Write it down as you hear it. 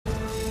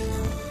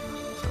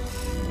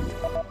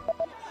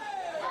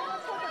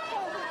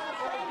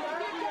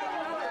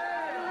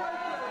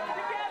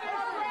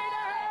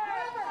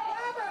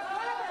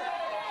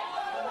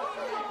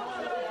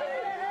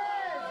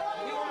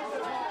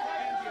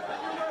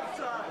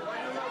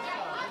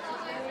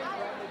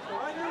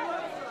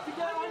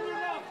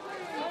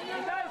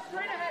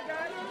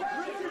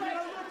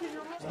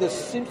there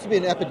seems to be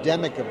an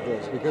epidemic of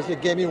this, because they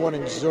gave me one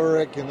in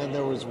Zurich, and then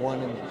there was one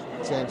in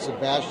San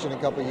Sebastian a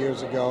couple of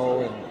years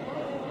ago, and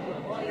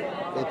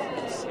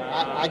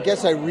I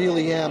guess I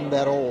really am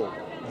that old,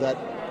 that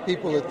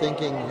people are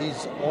thinking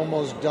he's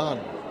almost done,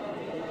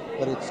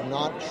 but it's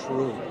not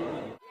true.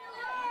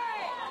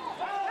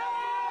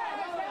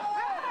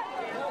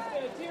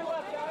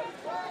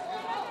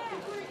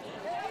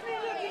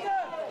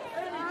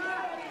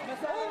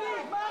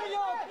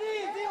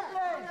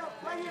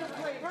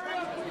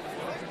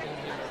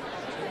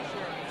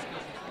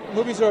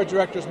 Movies are a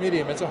director's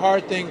medium. It's a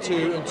hard thing to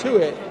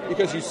intuit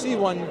because you see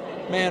one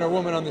man or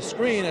woman on the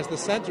screen as the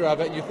center of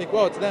it, and you think,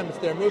 well, it's them, it's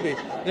their movie.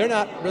 They're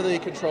not really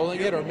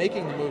controlling it or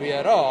making the movie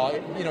at all,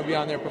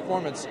 beyond their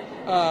performance.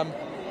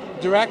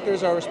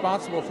 Directors are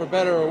responsible for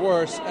better or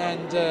worse,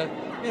 and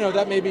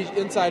that may be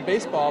inside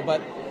baseball,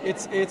 but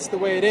it's the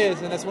way it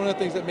is, and that's one of the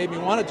things that made me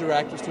want to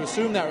direct, was to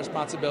assume that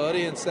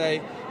responsibility and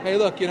say, hey,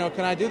 look, can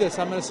I do this?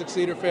 I'm going to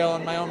succeed or fail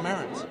on my own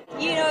merits.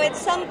 It's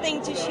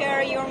something to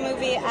share your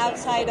movie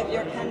outside of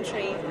your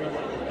country,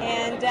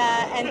 and to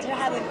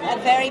have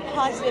a very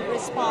positive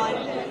response.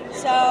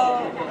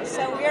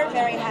 So we're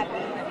very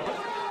happy.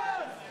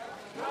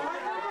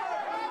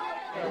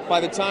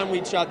 By the time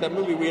we'd shot that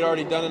movie, we'd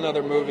already done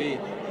another movie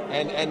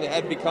and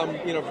had become,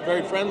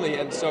 very friendly.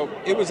 And so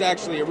it was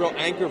actually a real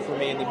anchor for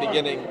me in the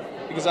beginning,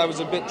 because I was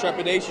a bit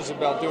trepidatious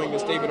about doing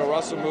this David O.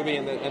 Russell movie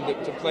and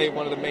to play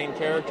one of the main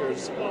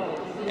characters.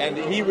 And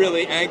he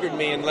really anchored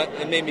me and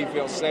made me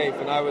feel safe,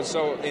 and I was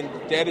so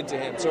indebted to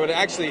him. So it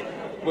actually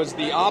was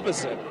the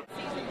opposite.